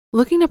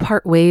Looking to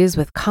part ways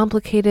with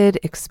complicated,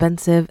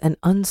 expensive, and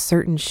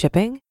uncertain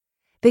shipping?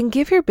 Then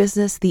give your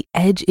business the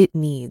edge it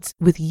needs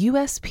with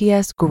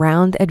USPS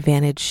Ground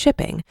Advantage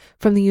shipping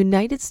from the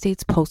United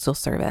States Postal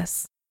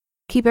Service.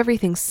 Keep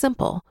everything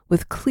simple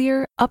with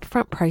clear,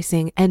 upfront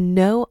pricing and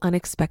no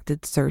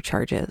unexpected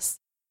surcharges.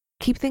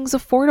 Keep things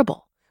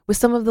affordable with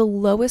some of the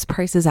lowest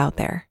prices out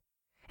there.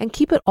 And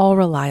keep it all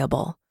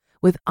reliable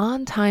with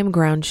on-time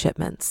ground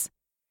shipments.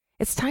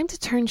 It's time to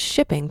turn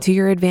shipping to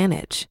your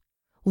advantage.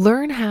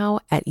 Learn how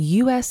at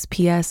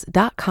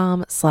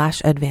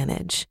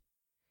USPS.com/advantage.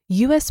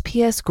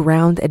 USPS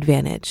Ground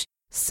Advantage.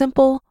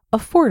 Simple,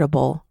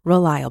 affordable,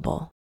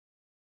 reliable.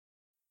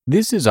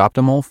 This is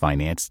Optimal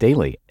Finance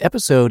Daily,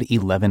 episode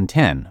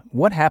 1110,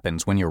 What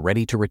Happens When You're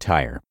Ready to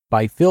Retire,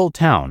 by Phil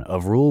Town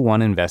of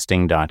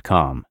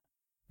Rule1Investing.com.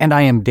 And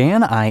I am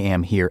Dan. I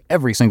am here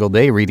every single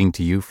day reading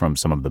to you from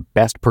some of the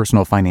best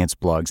personal finance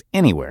blogs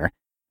anywhere.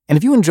 And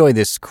if you enjoy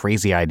this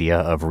crazy idea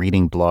of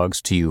reading blogs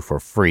to you for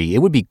free, it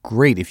would be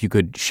great if you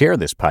could share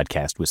this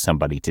podcast with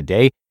somebody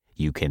today.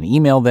 You can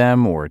email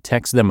them or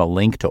text them a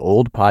link to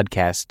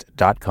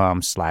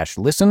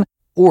oldpodcast.com/listen,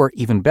 or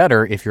even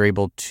better, if you're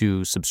able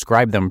to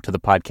subscribe them to the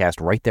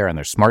podcast right there on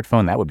their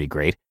smartphone, that would be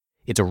great.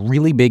 It's a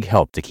really big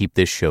help to keep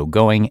this show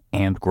going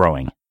and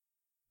growing.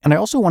 And I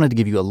also wanted to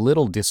give you a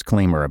little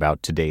disclaimer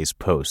about today's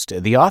post.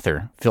 The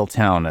author, Phil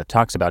Town,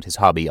 talks about his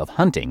hobby of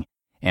hunting,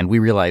 and we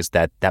realize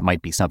that that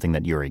might be something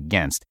that you're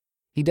against.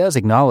 He does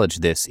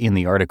acknowledge this in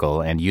the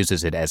article and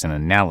uses it as an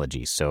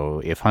analogy,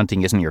 so if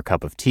hunting isn't your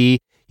cup of tea,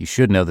 you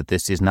should know that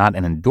this is not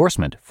an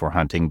endorsement for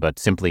hunting, but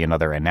simply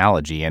another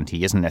analogy, and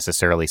he isn't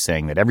necessarily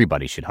saying that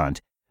everybody should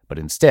hunt, but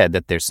instead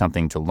that there's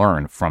something to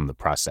learn from the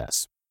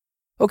process.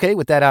 Okay,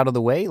 with that out of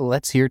the way,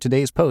 let's hear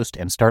today's post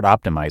and start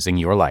optimizing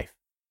your life.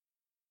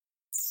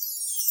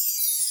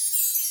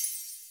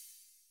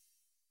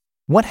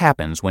 What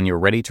Happens When You're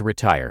Ready to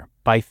Retire,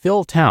 by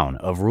Phil Town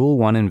of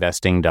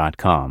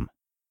Rule1Investing.com.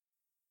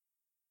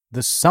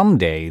 The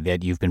someday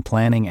that you've been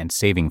planning and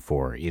saving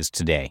for is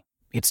today.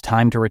 It's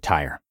time to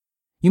retire.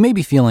 You may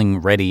be feeling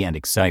ready and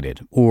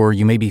excited, or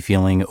you may be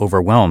feeling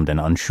overwhelmed and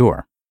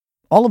unsure.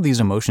 All of these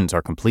emotions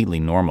are completely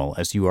normal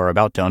as you are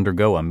about to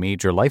undergo a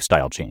major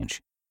lifestyle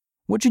change.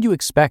 What should you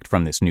expect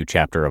from this new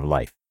chapter of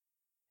life?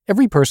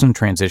 Every person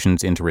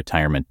transitions into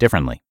retirement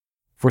differently.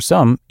 For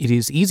some, it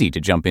is easy to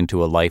jump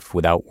into a life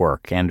without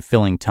work and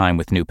filling time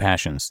with new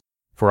passions.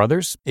 For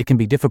others, it can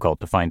be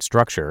difficult to find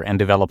structure and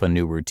develop a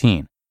new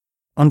routine.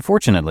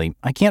 Unfortunately,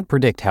 I can't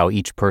predict how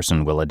each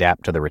person will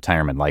adapt to the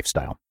retirement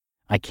lifestyle.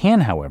 I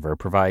can, however,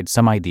 provide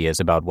some ideas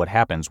about what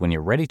happens when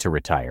you're ready to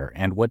retire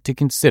and what to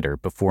consider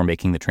before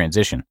making the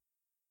transition.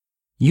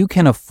 You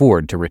can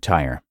afford to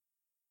retire.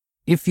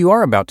 If you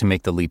are about to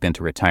make the leap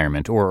into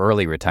retirement or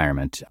early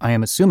retirement, I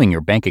am assuming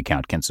your bank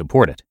account can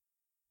support it.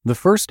 The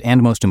first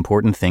and most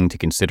important thing to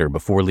consider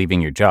before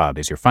leaving your job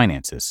is your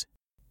finances.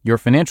 Your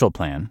financial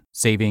plan,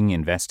 saving,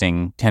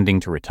 investing, tending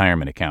to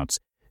retirement accounts,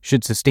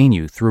 should sustain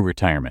you through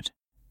retirement.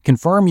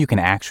 Confirm you can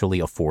actually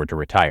afford to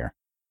retire.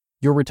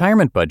 Your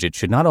retirement budget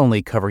should not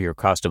only cover your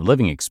cost of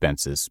living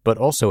expenses, but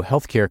also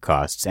healthcare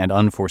costs and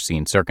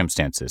unforeseen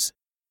circumstances.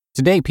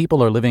 Today,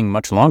 people are living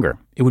much longer.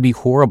 It would be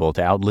horrible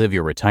to outlive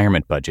your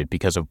retirement budget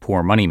because of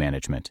poor money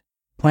management.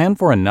 Plan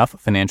for enough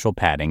financial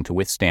padding to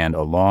withstand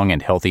a long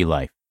and healthy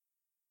life.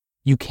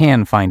 You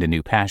can find a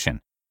new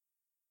passion.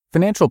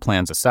 Financial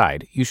plans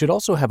aside, you should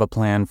also have a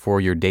plan for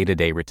your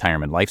day-to-day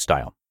retirement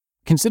lifestyle.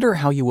 Consider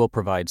how you will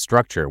provide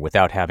structure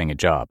without having a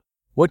job.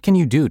 What can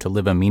you do to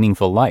live a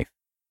meaningful life?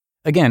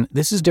 Again,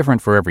 this is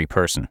different for every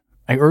person.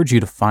 I urge you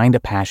to find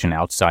a passion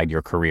outside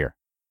your career.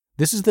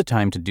 This is the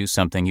time to do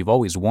something you've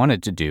always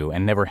wanted to do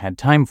and never had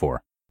time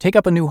for. Take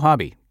up a new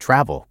hobby,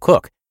 travel,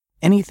 cook,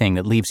 anything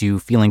that leaves you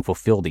feeling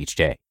fulfilled each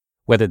day,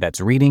 whether that's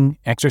reading,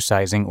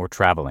 exercising, or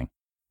traveling.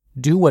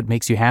 Do what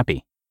makes you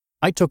happy.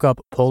 I took up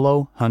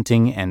polo,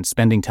 hunting, and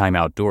spending time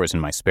outdoors in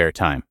my spare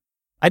time.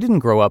 I didn't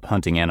grow up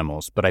hunting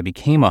animals, but I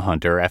became a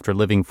hunter after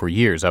living for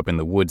years up in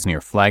the woods near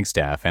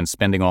Flagstaff and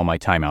spending all my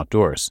time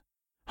outdoors.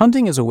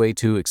 Hunting is a way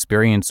to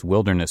experience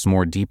wilderness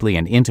more deeply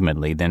and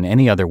intimately than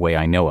any other way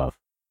I know of.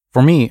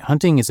 For me,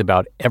 hunting is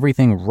about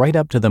everything right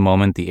up to the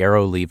moment the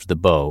arrow leaves the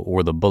bow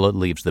or the bullet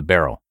leaves the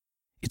barrel.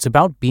 It's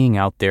about being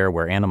out there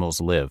where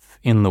animals live,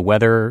 in the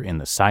weather, in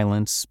the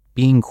silence,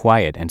 being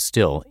quiet and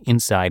still,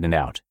 inside and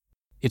out.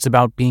 It's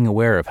about being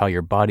aware of how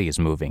your body is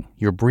moving,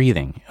 your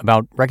breathing,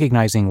 about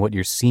recognizing what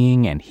you're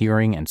seeing and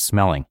hearing and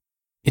smelling.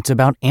 It's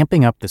about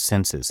amping up the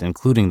senses,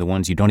 including the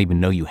ones you don't even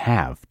know you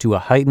have, to a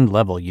heightened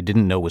level you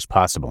didn't know was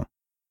possible.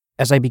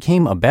 As I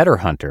became a better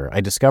hunter,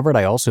 I discovered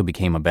I also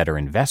became a better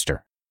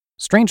investor.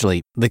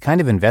 Strangely, the kind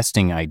of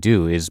investing I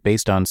do is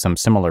based on some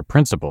similar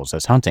principles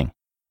as hunting.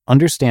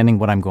 Understanding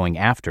what I'm going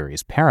after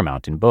is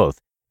paramount in both,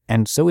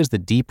 and so is the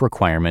deep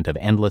requirement of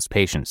endless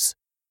patience.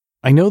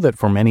 I know that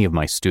for many of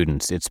my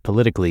students, it's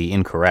politically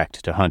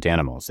incorrect to hunt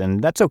animals,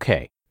 and that's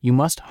okay. You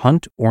must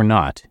hunt or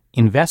not,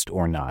 invest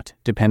or not,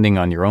 depending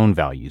on your own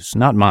values,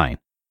 not mine.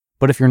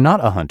 But if you're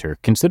not a hunter,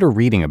 consider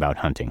reading about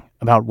hunting,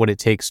 about what it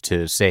takes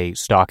to, say,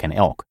 stalk an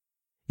elk.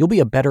 You'll be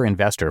a better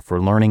investor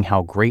for learning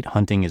how great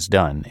hunting is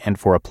done and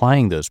for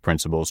applying those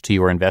principles to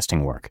your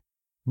investing work.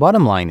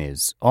 Bottom line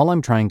is, all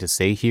I'm trying to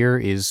say here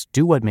is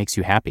do what makes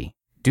you happy.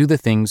 Do the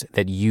things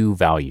that you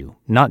value,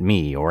 not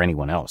me or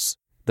anyone else.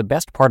 The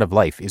best part of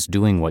life is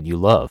doing what you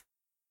love.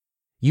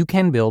 You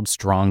can build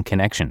strong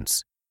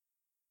connections.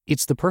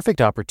 It's the perfect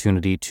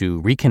opportunity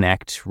to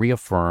reconnect,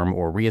 reaffirm,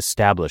 or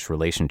reestablish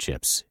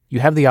relationships.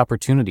 You have the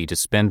opportunity to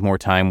spend more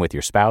time with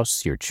your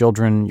spouse, your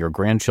children, your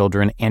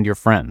grandchildren, and your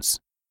friends.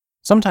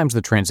 Sometimes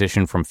the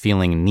transition from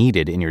feeling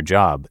needed in your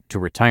job to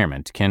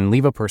retirement can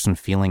leave a person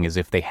feeling as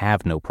if they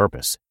have no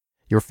purpose.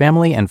 Your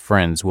family and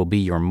friends will be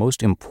your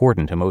most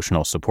important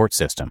emotional support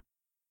system.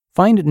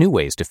 Find new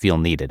ways to feel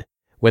needed.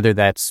 Whether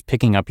that's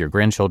picking up your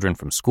grandchildren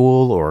from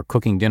school or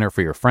cooking dinner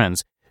for your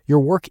friends, your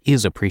work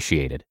is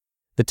appreciated.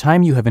 The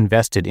time you have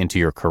invested into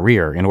your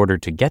career in order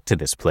to get to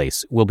this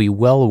place will be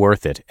well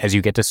worth it as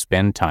you get to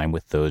spend time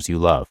with those you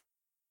love.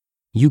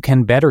 You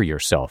can better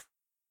yourself.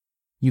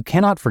 You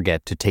cannot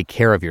forget to take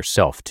care of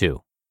yourself,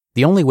 too.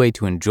 The only way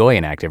to enjoy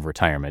an active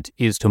retirement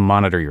is to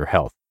monitor your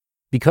health.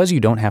 Because you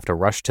don't have to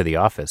rush to the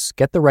office,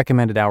 get the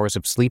recommended hours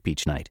of sleep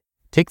each night.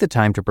 Take the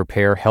time to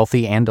prepare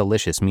healthy and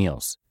delicious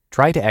meals.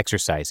 Try to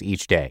exercise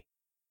each day.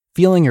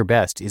 Feeling your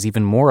best is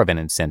even more of an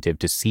incentive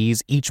to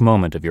seize each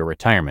moment of your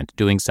retirement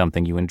doing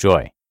something you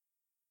enjoy.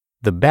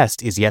 The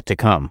best is yet to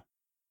come.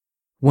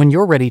 When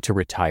you're ready to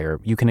retire,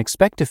 you can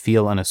expect to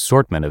feel an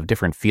assortment of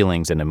different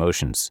feelings and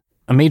emotions.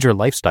 A major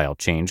lifestyle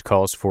change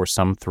calls for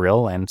some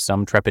thrill and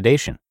some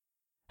trepidation.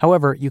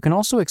 However, you can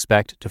also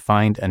expect to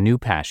find a new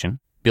passion,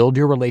 build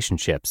your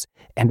relationships,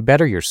 and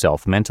better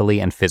yourself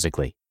mentally and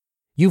physically.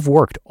 You've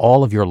worked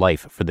all of your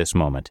life for this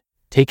moment.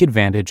 Take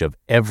advantage of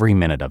every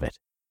minute of it.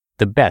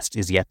 The best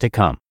is yet to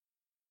come.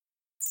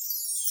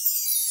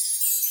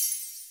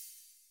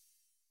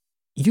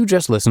 You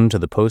just listened to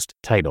the post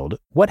titled,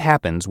 What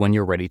Happens When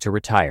You're Ready to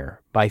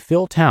Retire by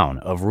Phil Town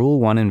of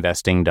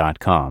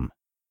Rule1Investing.com.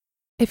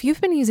 If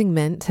you've been using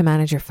Mint to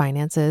manage your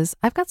finances,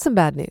 I've got some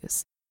bad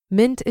news.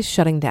 Mint is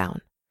shutting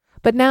down.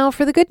 But now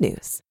for the good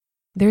news.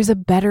 There's a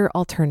better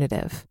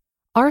alternative.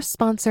 Our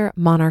sponsor,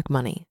 Monarch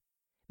Money.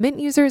 Mint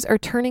users are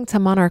turning to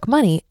Monarch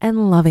Money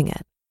and loving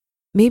it.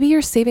 Maybe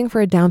you're saving for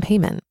a down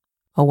payment,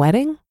 a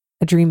wedding,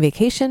 a dream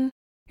vacation,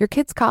 your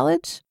kids'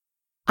 college.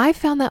 I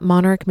found that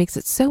Monarch makes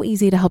it so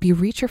easy to help you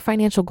reach your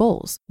financial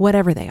goals,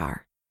 whatever they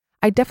are.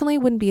 I definitely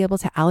wouldn't be able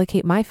to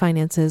allocate my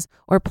finances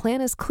or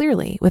plan as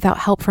clearly without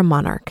help from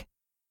Monarch.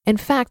 In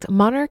fact,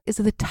 Monarch is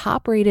the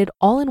top-rated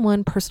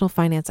all-in-one personal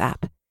finance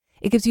app.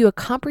 It gives you a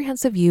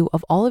comprehensive view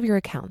of all of your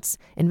accounts,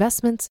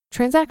 investments,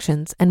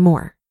 transactions, and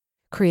more.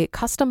 Create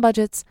custom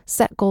budgets,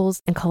 set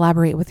goals, and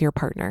collaborate with your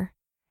partner.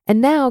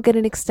 And now get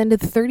an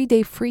extended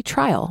 30-day free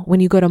trial when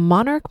you go to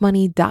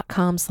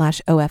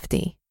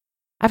monarchmoney.com/OFD.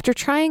 After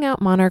trying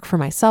out Monarch for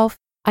myself,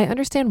 I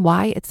understand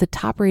why it's the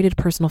top-rated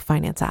personal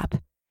finance app.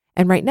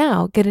 And right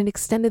now, get an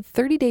extended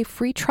 30-day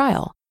free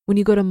trial when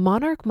you go to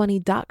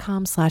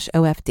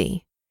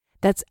monarchmoney.com/OFD.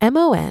 That's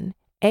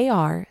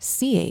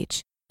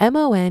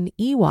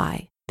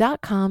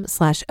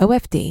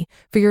monarchmoney.com/OFD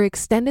for your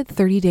extended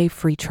 30-day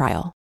free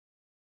trial.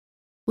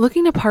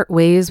 Looking to part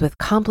ways with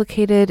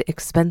complicated,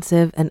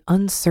 expensive, and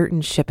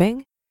uncertain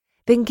shipping?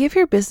 Then give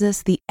your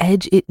business the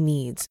edge it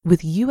needs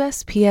with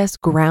USPS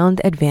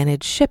Ground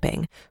Advantage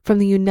shipping from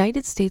the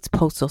United States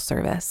Postal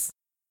Service.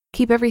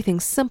 Keep everything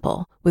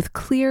simple with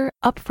clear,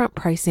 upfront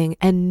pricing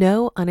and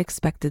no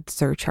unexpected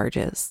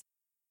surcharges.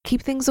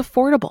 Keep things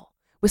affordable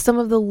with some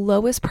of the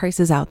lowest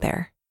prices out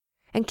there.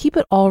 And keep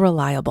it all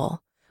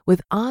reliable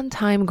with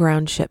on-time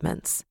ground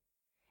shipments.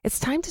 It's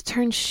time to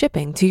turn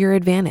shipping to your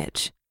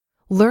advantage.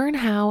 Learn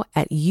how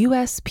at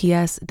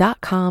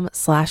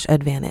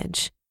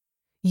USPS.com/advantage.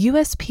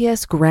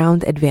 USPS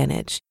Ground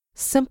Advantage.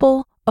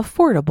 Simple,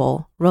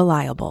 affordable,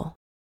 reliable.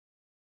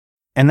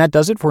 And that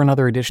does it for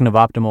another edition of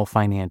Optimal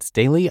Finance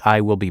Daily.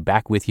 I will be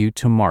back with you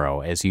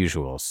tomorrow as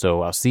usual,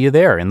 so I'll see you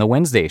there in the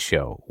Wednesday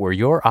show where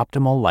your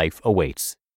optimal life awaits.